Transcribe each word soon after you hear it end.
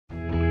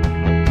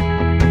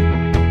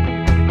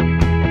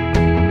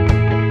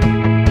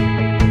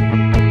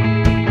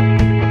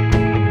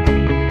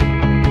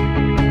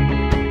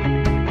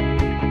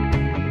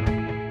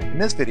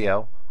this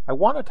video, I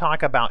want to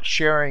talk about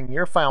sharing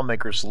your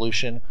FileMaker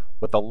solution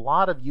with a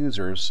lot of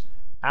users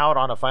out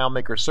on a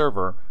FileMaker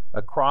server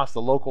across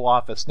the local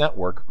office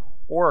network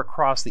or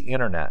across the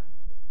internet.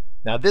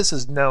 Now, this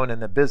is known in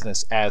the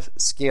business as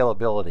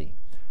scalability.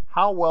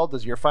 How well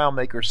does your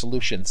FileMaker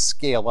solution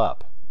scale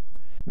up?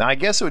 Now, I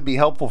guess it would be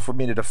helpful for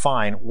me to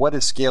define what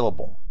is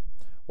scalable.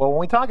 Well, when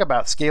we talk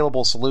about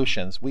scalable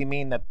solutions, we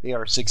mean that they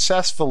are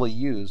successfully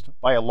used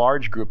by a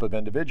large group of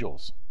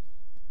individuals.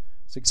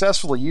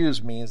 Successfully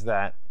used means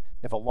that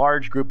if a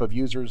large group of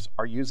users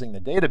are using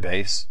the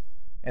database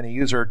and the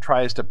user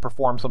tries to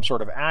perform some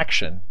sort of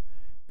action,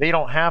 they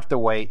don't have to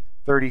wait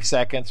 30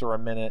 seconds or a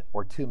minute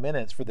or 2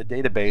 minutes for the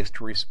database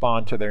to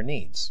respond to their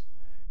needs.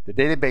 The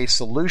database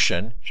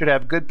solution should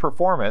have good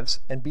performance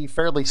and be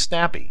fairly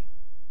snappy.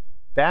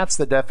 That's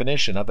the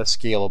definition of a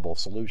scalable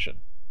solution.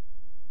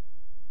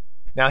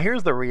 Now,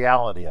 here's the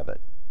reality of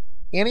it.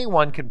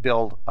 Anyone can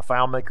build a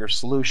FileMaker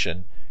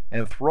solution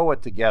and throw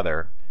it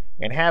together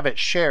and have it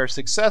share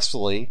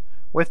successfully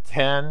with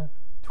 10,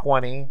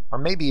 20, or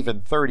maybe even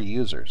 30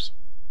 users.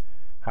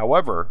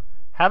 However,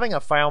 having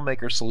a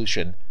FileMaker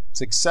solution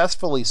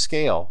successfully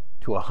scale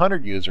to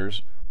 100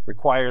 users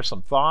requires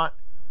some thought,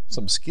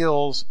 some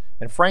skills,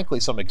 and frankly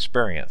some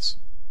experience.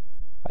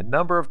 A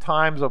number of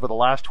times over the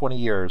last 20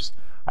 years,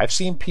 I've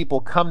seen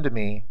people come to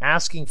me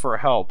asking for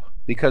help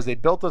because they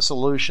built a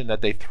solution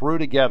that they threw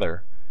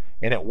together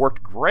and it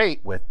worked great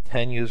with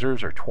 10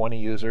 users or 20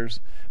 users,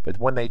 but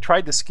when they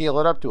tried to scale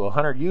it up to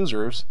 100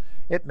 users,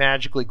 it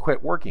magically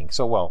quit working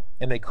so well,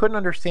 and they couldn't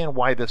understand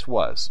why this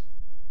was.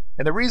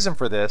 And the reason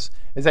for this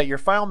is that your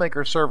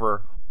FileMaker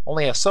server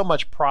only has so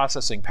much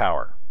processing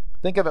power.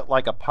 Think of it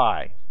like a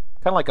pie,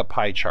 kind of like a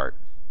pie chart.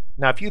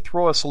 Now, if you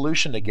throw a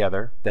solution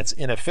together that's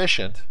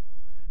inefficient,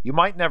 you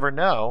might never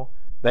know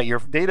that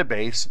your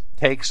database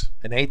takes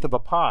 1/8 of a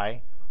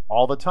pie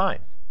all the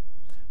time.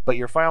 But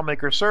your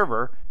FileMaker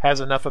server has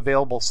enough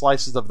available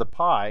slices of the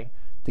pie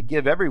to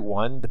give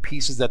everyone the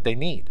pieces that they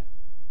need.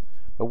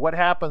 But what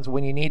happens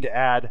when you need to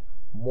add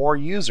more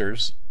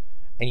users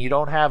and you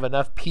don't have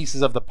enough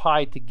pieces of the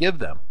pie to give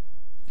them?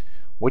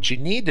 What you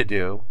need to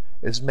do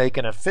is make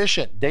an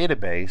efficient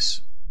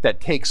database that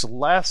takes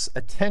less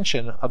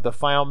attention of the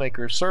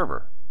FileMaker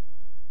server.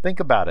 Think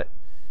about it.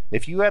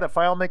 If you had a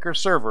FileMaker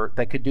server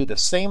that could do the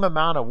same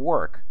amount of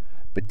work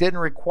but didn't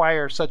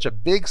require such a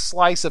big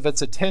slice of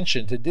its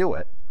attention to do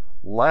it,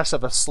 less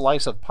of a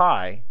slice of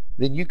pie,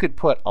 then you could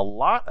put a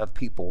lot of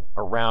people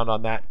around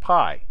on that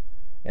pie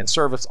and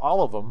service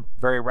all of them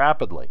very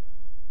rapidly.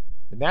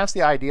 And that's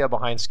the idea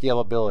behind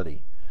scalability.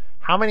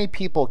 How many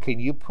people can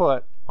you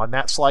put on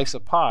that slice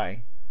of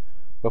pie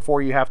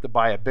before you have to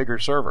buy a bigger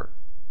server?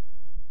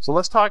 So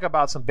let's talk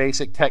about some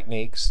basic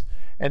techniques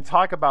and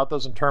talk about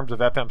those in terms of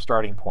FM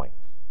starting point.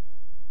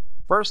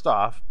 First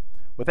off,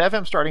 with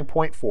FM starting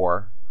point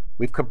 4,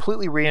 we've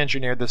completely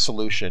re-engineered the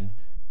solution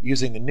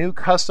using the new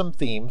custom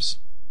themes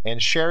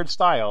and shared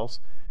styles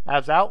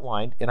as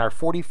outlined in our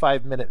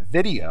 45-minute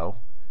video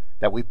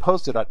that we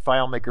posted at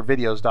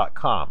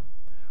FileMakerVideos.com.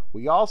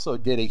 We also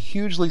did a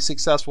hugely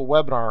successful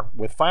webinar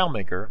with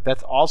FileMaker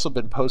that's also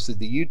been posted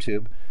to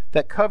YouTube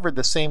that covered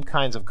the same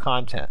kinds of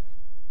content.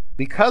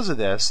 Because of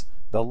this,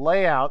 the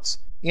layouts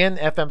in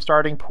FM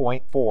starting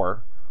point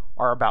 4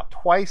 are about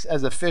twice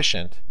as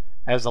efficient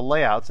as the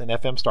layouts in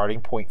FM starting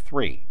point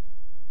 3.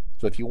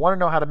 So if you want to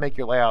know how to make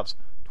your layouts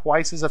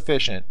twice as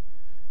efficient,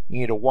 you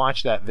need to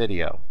watch that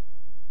video.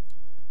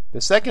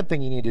 The second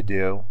thing you need to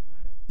do,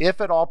 if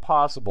at all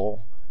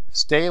possible,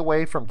 stay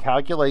away from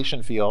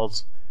calculation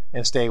fields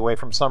and stay away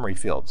from summary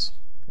fields.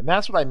 And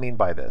that's what I mean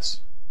by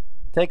this.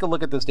 Take a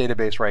look at this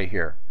database right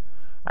here.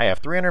 I have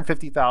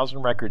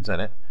 350,000 records in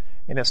it,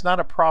 and it's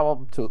not a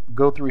problem to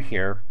go through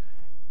here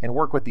and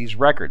work with these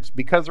records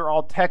because they're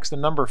all text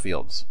and number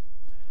fields.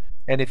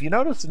 And if you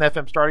notice in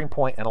FM starting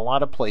point in a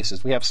lot of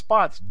places, we have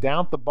spots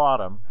down at the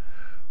bottom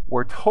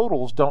where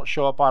totals don't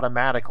show up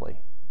automatically.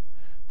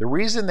 The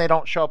reason they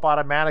don't show up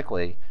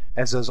automatically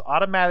is those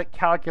automatic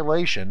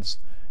calculations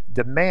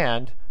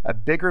demand a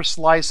bigger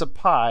slice of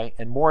pie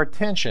and more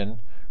attention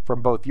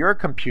from both your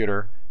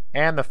computer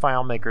and the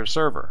FileMaker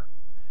server.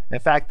 In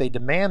fact, they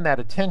demand that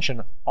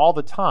attention all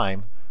the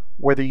time,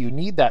 whether you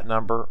need that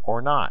number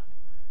or not.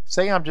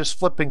 Say I'm just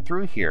flipping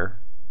through here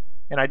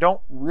and I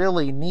don't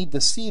really need to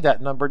see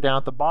that number down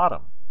at the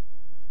bottom.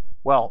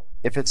 Well,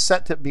 if it's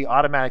set to be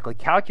automatically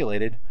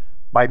calculated,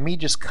 by me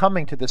just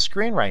coming to the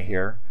screen right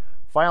here,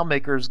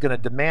 FileMaker is going to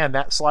demand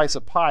that slice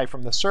of pie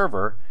from the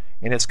server,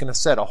 and it's going to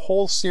set a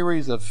whole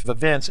series of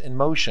events in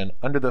motion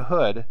under the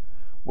hood,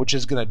 which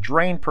is going to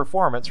drain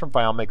performance from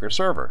FileMaker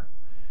server.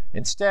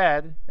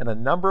 Instead, in a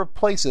number of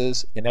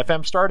places in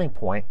FM starting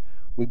point,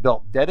 we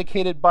built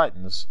dedicated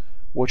buttons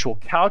which will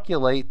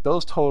calculate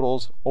those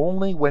totals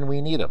only when we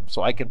need them.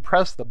 So I can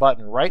press the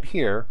button right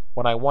here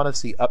when I want to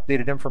see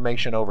updated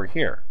information over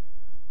here.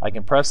 I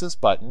can press this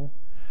button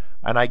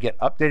and I get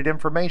updated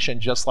information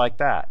just like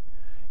that.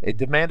 It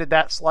demanded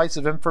that slice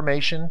of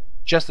information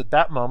just at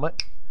that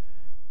moment,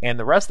 and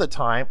the rest of the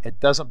time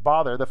it doesn't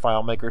bother the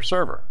FileMaker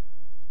server.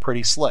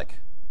 Pretty slick.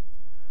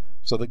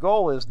 So the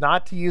goal is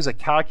not to use a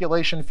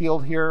calculation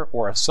field here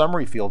or a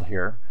summary field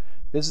here.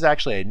 This is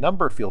actually a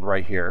number field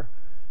right here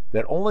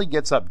that only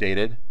gets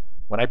updated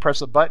when I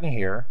press a button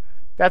here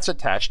that's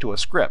attached to a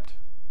script.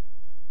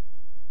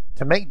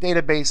 To make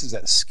databases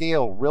that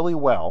scale really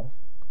well,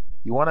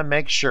 you want to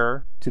make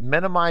sure to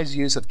minimize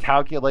use of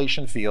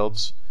calculation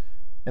fields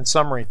and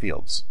summary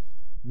fields.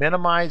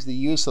 Minimize the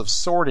use of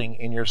sorting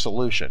in your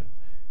solution.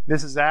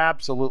 This is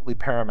absolutely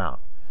paramount.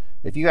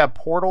 If you have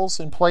portals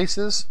in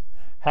places,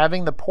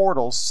 having the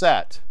portals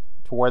set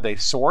to where they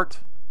sort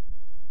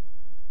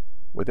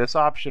with this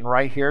option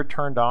right here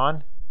turned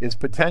on is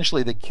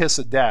potentially the kiss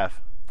of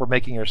death for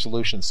making your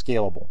solution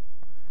scalable.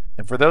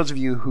 And for those of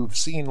you who've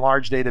seen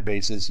large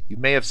databases, you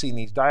may have seen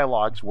these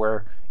dialogues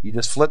where you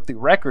just flip through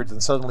records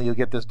and suddenly you'll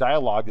get this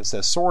dialogue that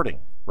says sorting,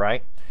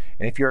 right?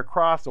 And if you're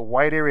across a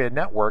wide area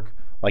network,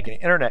 like an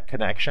internet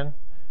connection,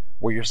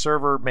 where your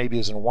server maybe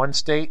is in one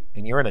state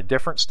and you're in a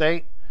different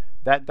state,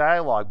 that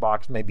dialog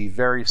box may be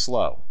very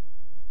slow.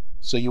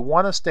 So you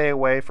want to stay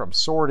away from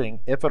sorting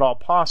if at all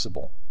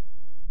possible.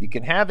 You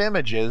can have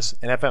images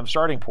in FM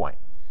starting point,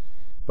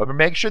 but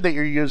make sure that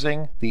you're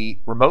using the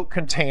remote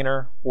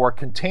container or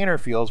container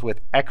fields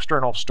with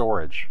external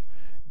storage.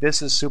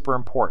 This is super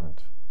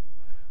important.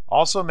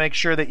 Also make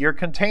sure that your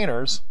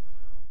containers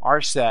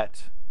are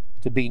set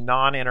to be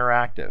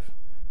non-interactive,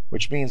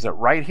 which means that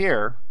right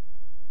here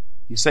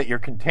you set your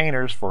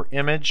containers for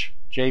image,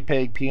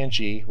 JPEG,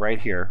 PNG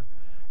right here,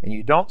 and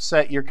you don't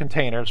set your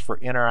containers for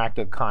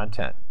interactive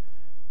content.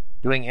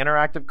 Doing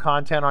interactive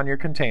content on your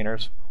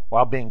containers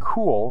while being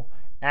cool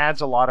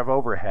adds a lot of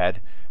overhead,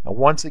 and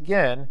once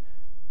again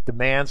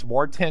demands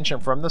more attention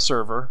from the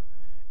server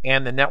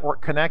and the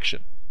network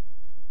connection.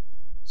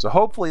 So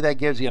hopefully that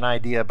gives you an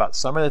idea about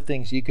some of the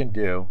things you can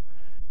do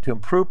to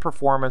improve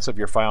performance of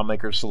your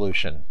FileMaker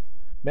solution.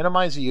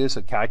 Minimize the use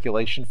of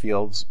calculation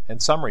fields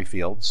and summary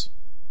fields.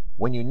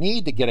 When you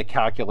need to get a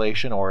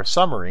calculation or a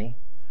summary,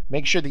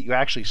 make sure that you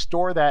actually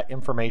store that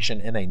information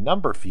in a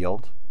number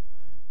field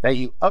that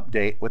you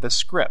update with a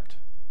script.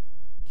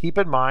 Keep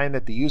in mind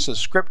that the use of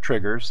script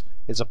triggers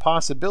is a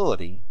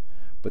possibility,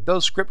 but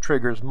those script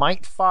triggers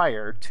might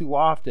fire too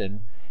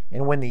often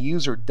and when the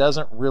user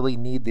doesn't really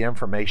need the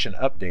information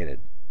updated.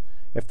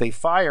 If they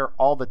fire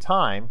all the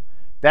time,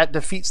 that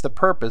defeats the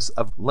purpose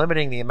of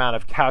limiting the amount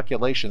of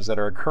calculations that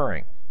are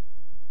occurring.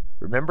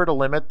 Remember to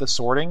limit the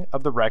sorting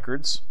of the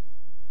records.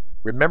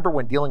 Remember,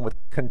 when dealing with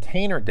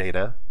container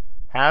data,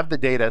 have the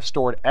data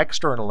stored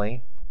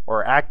externally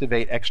or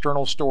activate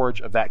external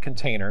storage of that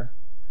container.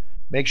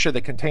 Make sure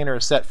the container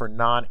is set for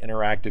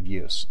non-interactive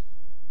use.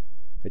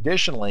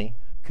 Additionally,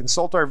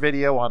 consult our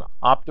video on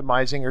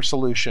optimizing your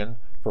solution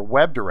for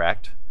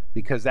WebDirect,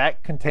 because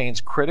that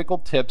contains critical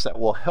tips that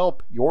will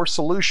help your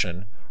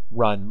solution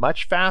run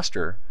much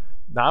faster,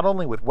 not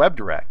only with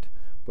WebDirect,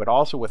 but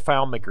also with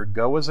FileMaker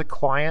Go as a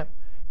client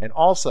and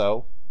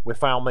also with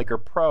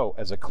FileMaker Pro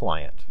as a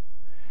client.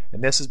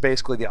 And this is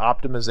basically the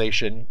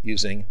optimization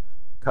using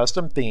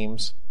custom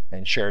themes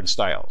and shared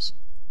styles.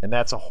 And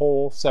that's a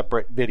whole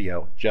separate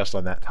video just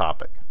on that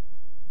topic.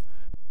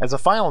 As a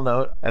final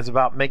note, as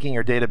about making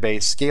your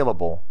database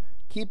scalable,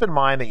 keep in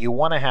mind that you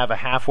want to have a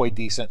halfway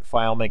decent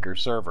FileMaker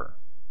server.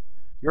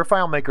 Your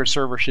FileMaker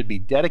server should be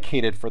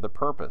dedicated for the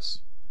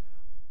purpose.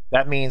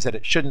 That means that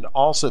it shouldn't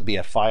also be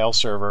a file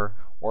server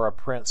or a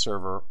print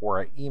server or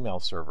an email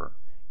server.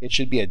 It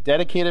should be a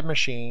dedicated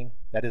machine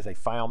that is a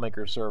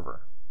FileMaker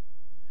server.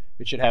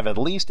 It should have at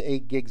least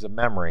 8 gigs of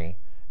memory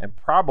and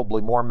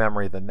probably more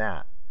memory than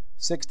that.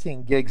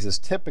 16 gigs is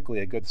typically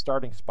a good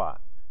starting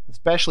spot,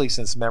 especially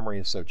since memory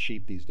is so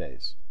cheap these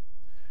days.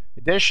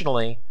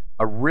 Additionally,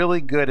 a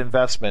really good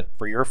investment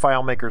for your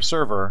FileMaker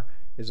server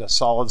is a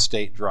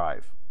solid-state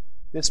drive.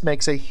 This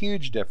makes a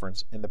huge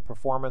difference in the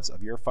performance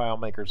of your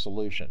FileMaker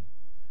solution.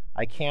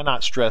 I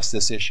cannot stress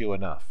this issue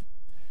enough.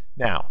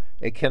 Now,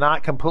 it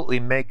cannot completely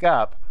make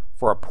up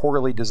for a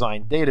poorly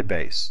designed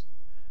database,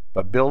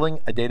 but building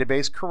a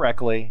database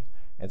correctly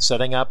and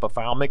setting up a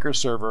FileMaker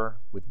server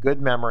with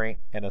good memory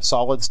and a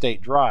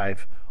solid-state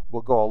drive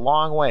will go a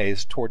long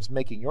ways towards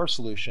making your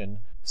solution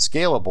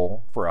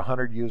scalable for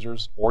 100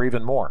 users or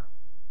even more.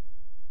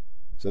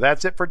 So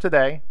that's it for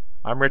today.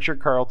 I'm Richard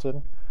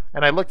Carlton,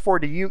 and I look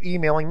forward to you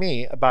emailing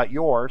me about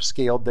your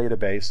scaled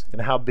database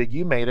and how big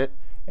you made it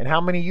and how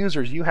many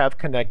users you have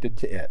connected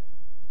to it.